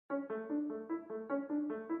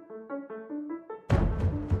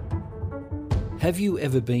Have you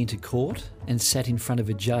ever been to court and sat in front of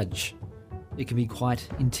a judge? It can be quite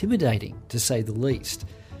intimidating, to say the least.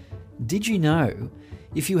 Did you know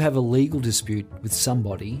if you have a legal dispute with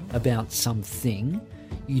somebody about something,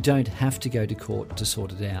 you don't have to go to court to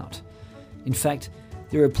sort it out? In fact,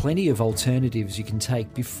 there are plenty of alternatives you can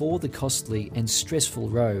take before the costly and stressful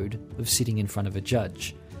road of sitting in front of a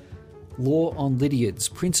judge. Law on Lydiard's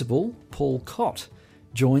principal, Paul Cott,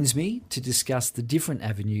 joins me to discuss the different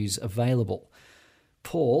avenues available.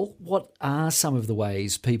 Paul, what are some of the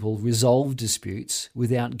ways people resolve disputes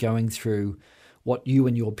without going through what you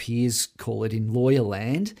and your peers call it in lawyer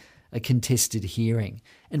land, a contested hearing?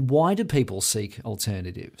 And why do people seek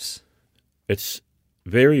alternatives? It's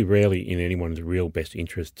very rarely in anyone's real best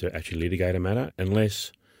interest to actually litigate a matter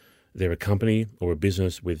unless they're a company or a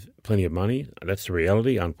business with plenty of money. That's the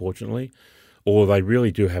reality, unfortunately. Or they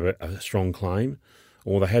really do have a strong claim,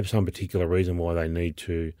 or they have some particular reason why they need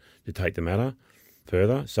to take the matter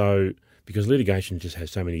further. So, because litigation just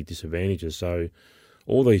has so many disadvantages, so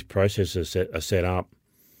all these processes are set up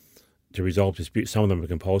to resolve disputes. Some of them are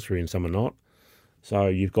compulsory and some are not. So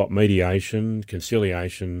you've got mediation,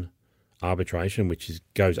 conciliation, arbitration, which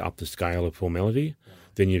goes up the scale of formality.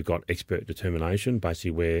 Then you've got expert determination,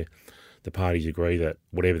 basically where the parties agree that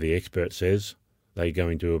whatever the expert says, they're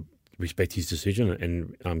going to respect his decision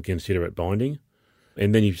and consider it binding.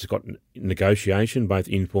 And then you've just got negotiation, both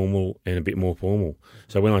informal and a bit more formal.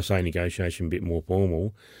 So when I say negotiation, a bit more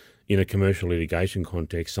formal, in a commercial litigation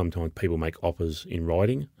context, sometimes people make offers in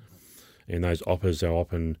writing, and those offers are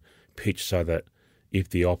often pitched so that if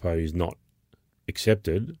the offer is not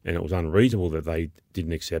accepted and it was unreasonable that they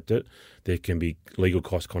didn't accept it, there can be legal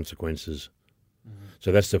cost consequences.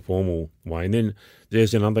 So that's the formal way. And then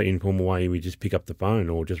there's another informal way. We just pick up the phone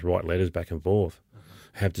or just write letters back and forth,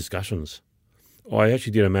 have discussions. I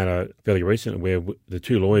actually did a matter fairly recently where the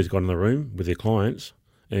two lawyers got in the room with their clients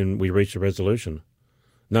and we reached a resolution.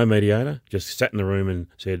 No mediator, just sat in the room and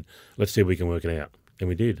said, let's see if we can work it out. And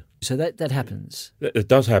we did. So that happens? It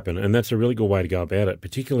does happen, and that's a really good way to go about it,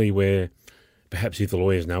 particularly where perhaps if the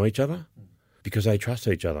lawyers know each other, because they trust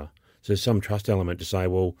each other. So there's some trust element to say,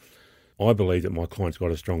 well, I believe that my client's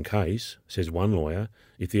got a strong case, says one lawyer.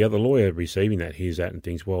 If the other lawyer receiving that hears that and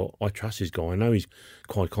thinks, well, I trust this guy, I know he's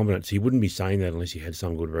quite competent, so he wouldn't be saying that unless he had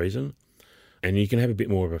some good reason. And you can have a bit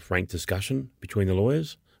more of a frank discussion between the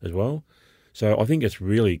lawyers as well. So I think it's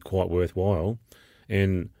really quite worthwhile.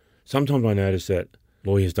 And sometimes I notice that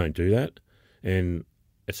lawyers don't do that, and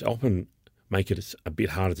it's often make it a bit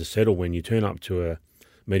harder to settle when you turn up to a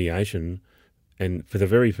mediation and for the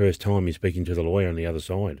very first time you're speaking to the lawyer on the other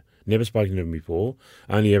side. Never spoken to him before,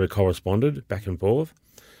 only ever corresponded back and forth.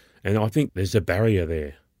 And I think there's a barrier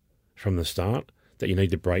there from the start that you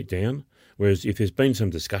need to break down. Whereas if there's been some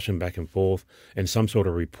discussion back and forth and some sort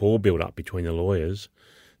of rapport built up between the lawyers,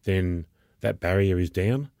 then that barrier is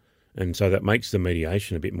down. And so that makes the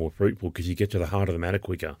mediation a bit more fruitful because you get to the heart of the matter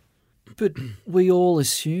quicker. But we all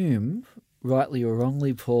assume, rightly or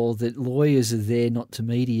wrongly, Paul, that lawyers are there not to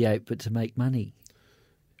mediate but to make money.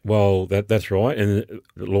 Well, that's right. And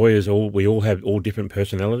lawyers, we all have all different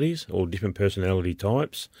personalities, all different personality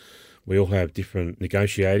types. We all have different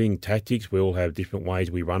negotiating tactics. We all have different ways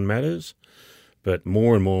we run matters. But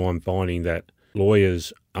more and more I'm finding that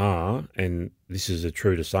lawyers are, and this is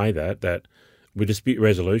true to say that we're dispute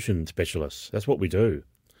resolution specialists. That's what we do.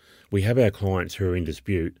 We have our clients who are in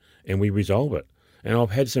dispute and we resolve it. And I've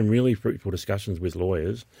had some really fruitful discussions with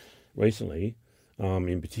lawyers recently,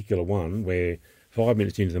 in particular one where 5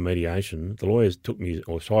 minutes into the mediation, the lawyers took me,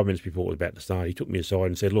 or 5 minutes before it was about to start, he took me aside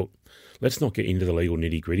and said, look, let's not get into the legal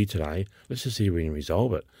nitty-gritty today. Let's just see if we can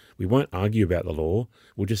resolve it. We won't argue about the law.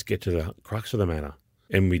 We'll just get to the crux of the matter.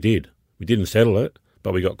 And we did. We didn't settle it,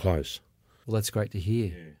 but we got close. Well, that's great to hear.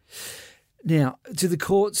 Yeah. Now, do the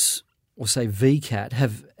courts, or say VCAT,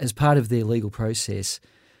 have, as part of their legal process,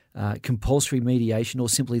 compulsory mediation, or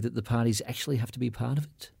simply that the parties actually have to be part of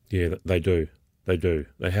it? Yeah, they do. They do.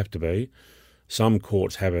 They have to be. Some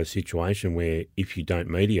courts have a situation where if you don't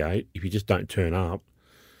mediate, if you just don't turn up,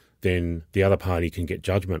 then the other party can get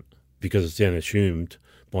judgment because it's then assumed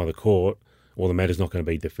by the court or the matter's not going to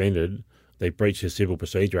be defended. They breach the Civil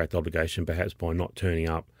Procedure Act obligation perhaps by not turning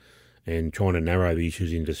up and trying to narrow the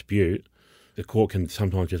issues in dispute. The court can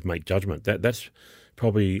sometimes just make judgment. That's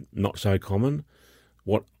probably not so common.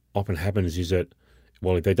 What often happens is that,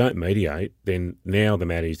 well, if they don't mediate, then now the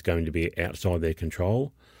matter is going to be outside their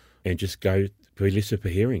control and just go be listed for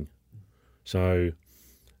hearing. So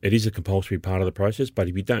it is a compulsory part of the process, but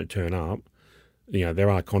if you don't turn up, there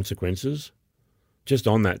are consequences. Just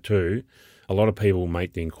on that too, a lot of people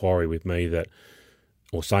make the inquiry with me that,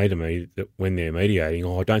 or say to me that when they're mediating,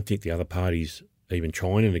 I don't think the other party's even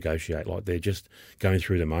trying to negotiate, like they're just going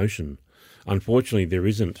through the motion. Unfortunately, there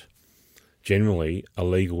isn't generally a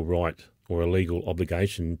legal right or a legal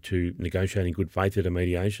obligation to negotiate in good faith at a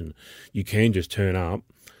mediation. You can just turn up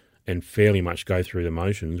and fairly much go through the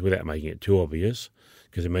motions without making it too obvious,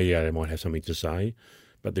 because the mediator might have something to say.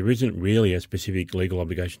 But there isn't really a specific legal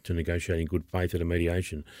obligation to negotiate in good faith at a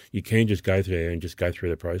mediation. You can just go there and just go through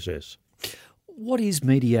the process. What is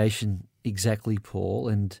mediation exactly, Paul,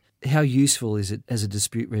 and how useful is it as a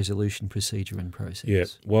dispute resolution procedure and process? Yeah,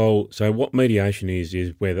 well, so what mediation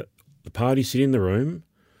is where the parties sit in the room,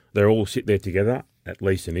 they all sit there together, at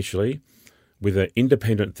least initially, with an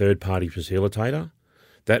independent third-party facilitator.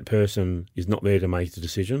 That person is not there to make the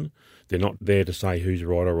decision. They're not there to say who's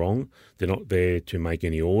right or wrong. They're not there to make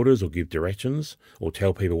any orders or give directions or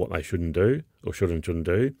tell people what they shouldn't do or should and shouldn't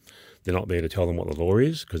do. They're not there to tell them what the law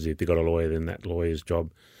is, because if they've got a lawyer, then that lawyer's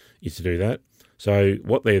job is to do that. So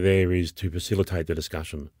what they're there is to facilitate the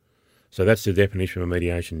discussion. So that's the definition of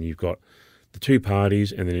mediation. You've got the two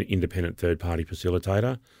parties and then an independent third-party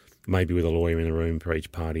facilitator, maybe with a lawyer in the room for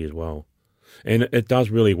each party as well. And it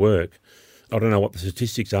does really work. I don't know what the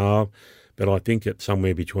statistics are, but I think it's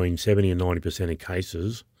somewhere between 70 and 90% of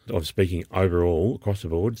cases, of speaking overall, across the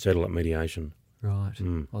board, settle at mediation. Right.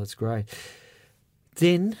 Well, that's great.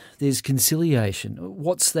 Then there's conciliation.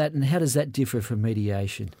 What's that, and how does that differ from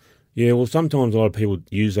mediation? Yeah, well, sometimes a lot of people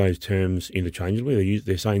use those terms interchangeably.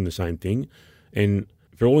 They're saying the same thing. And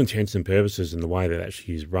for all intents and purposes and the way that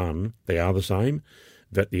actually is run, they are the same.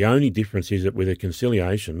 But the only difference is that with a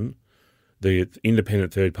conciliation, the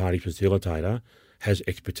independent third-party facilitator has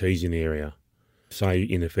expertise in the area. Say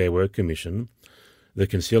in the Fair Work Commission, the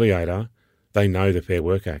conciliator, they know the Fair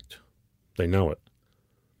Work Act. They know it.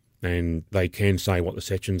 And they can say what the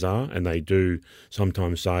sections are, and they do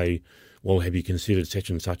sometimes say, well, have you considered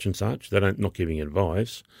section such and such? They're not giving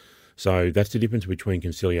advice. So that's the difference between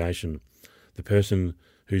conciliation. The person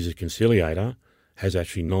who's a conciliator has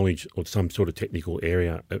actually knowledge or some sort of technical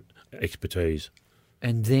area expertise.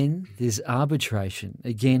 And then there's arbitration.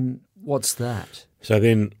 Again, what's that? So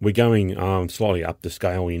then we're going slightly up the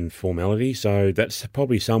scale in formality. So that's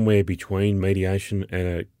probably somewhere between mediation and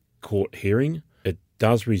a court hearing. It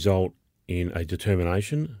does result in a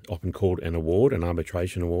determination, often called an award, an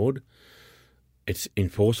arbitration award. It's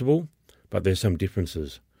enforceable, but there's some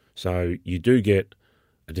differences. So you do get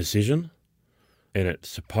a decision, and it's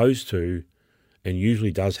supposed to, and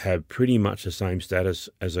usually does have pretty much the same status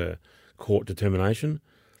as a court determination,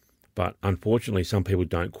 but unfortunately some people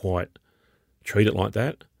don't quite treat it like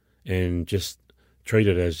that and just treat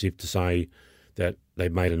it as if to say that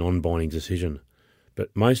they've made a non-binding decision. But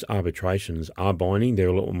most arbitrations are binding. They're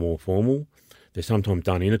a little more formal. They're sometimes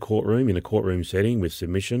done in a courtroom setting with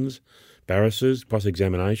submissions, barristers,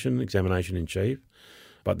 cross-examination, examination in chief,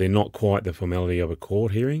 but they're not quite the formality of a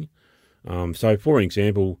court hearing. So for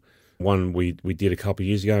example, one we did a couple of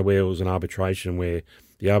years ago where it was an arbitration where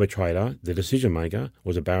the arbitrator, the decision maker,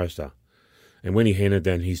 was a barrister. And when he handed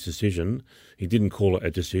down his decision, he didn't call it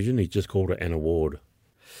a decision, he just called it an award.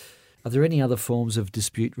 Are there any other forms of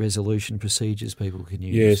dispute resolution procedures people can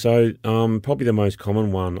use? Yeah, so probably the most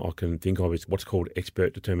common one I can think of is what's called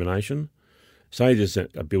expert determination. Say there's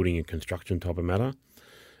a building and construction type of matter,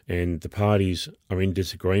 and the parties are in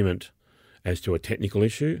disagreement as to a technical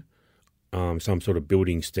issue, some sort of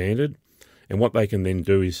building standard. And what they can then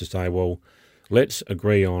do is to say, well, let's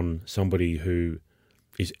agree on somebody who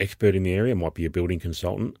is expert in the area, might be a building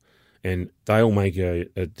consultant, and they'll make a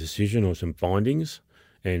decision or some findings,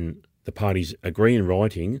 and the parties agree in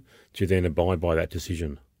writing to then abide by that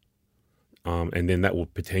decision. And then that will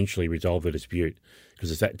potentially resolve the dispute because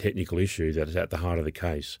it's that technical issue that is at the heart of the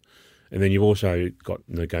case. And then you've also got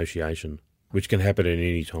negotiation, which can happen at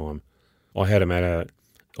any time. I had a matter,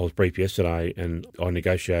 I was briefed yesterday, and I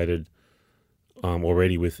negotiated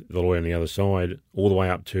already with the lawyer on the other side, all the way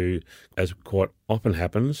up to, as quite often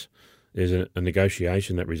happens, there's a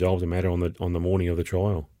negotiation that resolves the matter on the morning of the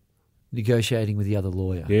trial. Negotiating with the other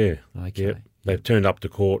lawyer? Yeah. Okay. Yep. They've turned up to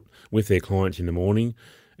court with their clients in the morning,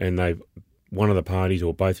 and one of the parties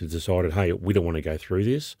or both have decided, hey, we don't want to go through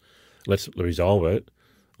this. Let's resolve it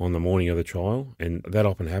on the morning of the trial. And that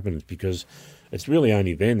often happens because it's really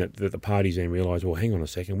only then that the parties then realise, well, hang on a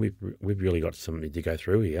second, we've really got something to go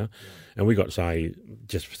through here. And we've got, say,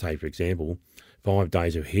 for example, 5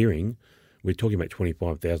 days of hearing. We're talking about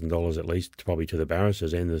 $25,000 at least, probably to the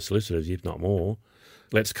barristers and the solicitors, if not more.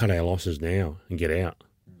 Let's cut our losses now and get out.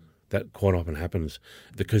 That quite often happens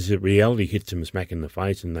because the reality hits them smack in the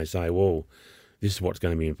face and they say, well, this is what's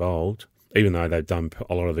going to be involved. even though they've done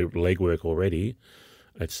a lot of the legwork already,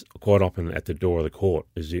 it's quite often at the door of the court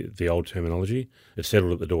is the old terminology. It's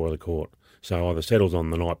settled at the door of the court. So either settles on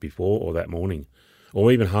the night before or that morning,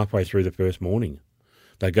 or even halfway through the first morning.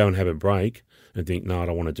 They go and have a break and think, no, I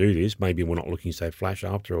don't want to do this. Maybe we're not looking so flash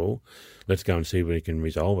after all. Let's go and see if we can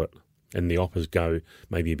resolve it. And the offers go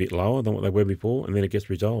maybe a bit lower than what they were before, and then it gets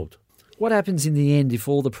resolved. What happens in the end if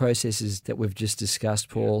all the processes that we've just discussed,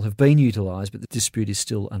 Paul, have been utilised but the dispute is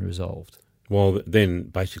still unresolved? Well, then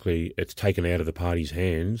basically it's taken out of the party's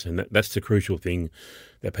hands, and that's the crucial thing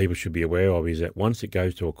that people should be aware of, is that once it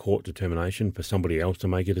goes to a court determination for somebody else to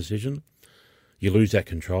make a decision, you lose that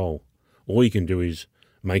control. All you can do is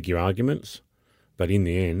make your arguments, but in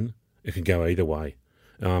the end, it can go either way.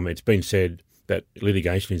 It's been said that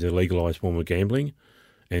litigation is a legalised form of gambling,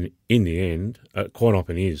 and in the end, it quite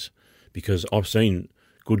often is, because I've seen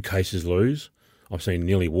good cases lose, I've seen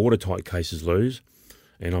nearly watertight cases lose,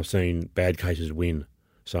 and I've seen bad cases win.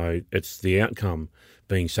 So it's the outcome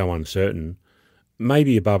being so uncertain,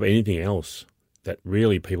 maybe above anything else, that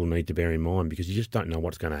really people need to bear in mind, because you just don't know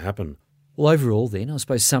what's going to happen. Well, overall then, I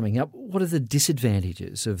suppose summing up, what are the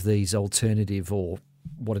disadvantages of these alternative, or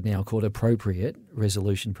what are now called appropriate,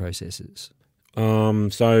 resolution processes?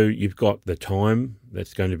 So you've got the time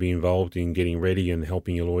that's going to be involved in getting ready and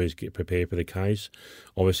helping your lawyers get prepared for the case.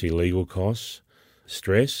 Obviously legal costs,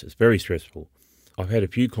 stress, it's very stressful. I've had a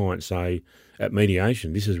few clients say, at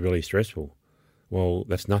mediation, this is really stressful. Well,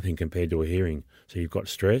 that's nothing compared to a hearing. So you've got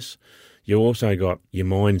stress. You've also got your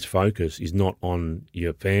mind's focus is not on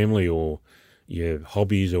your family or your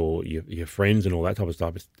hobbies or your friends and all that type of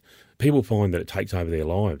stuff. People find that it takes over their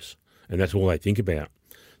lives, and that's all they think about.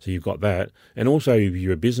 So you've got that. And also, if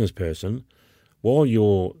you're a business person, while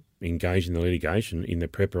you're engaged in the litigation, in the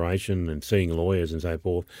preparation and seeing lawyers and so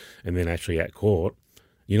forth, and then actually at court,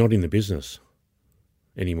 you're not in the business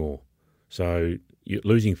anymore. So you're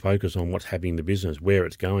losing focus on what's happening in the business, where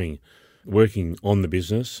it's going, working on the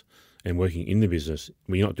business and working in the business.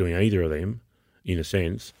 Well, you're not doing either of them, in a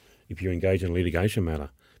sense, if you're engaged in a litigation matter,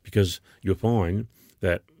 because you'll find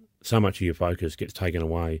that so much of your focus gets taken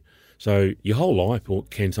away. So your whole life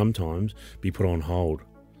can sometimes be put on hold.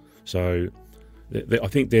 So I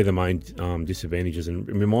think they're the main disadvantages, and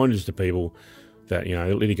reminders to people that, you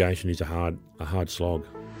know, litigation is a hard slog.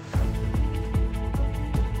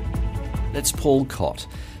 That's Paul Cott,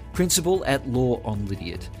 Principal at Law on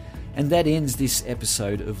Lydiard. And that ends this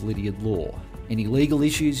episode of Lydiard Law. Any legal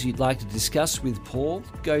issues you'd like to discuss with Paul,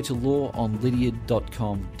 go to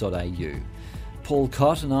lawonlydiard.com.au. Paul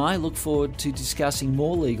Cott and I look forward to discussing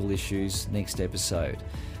more legal issues next episode.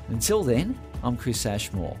 Until then, I'm Chris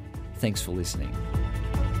Ashmore. Thanks for listening.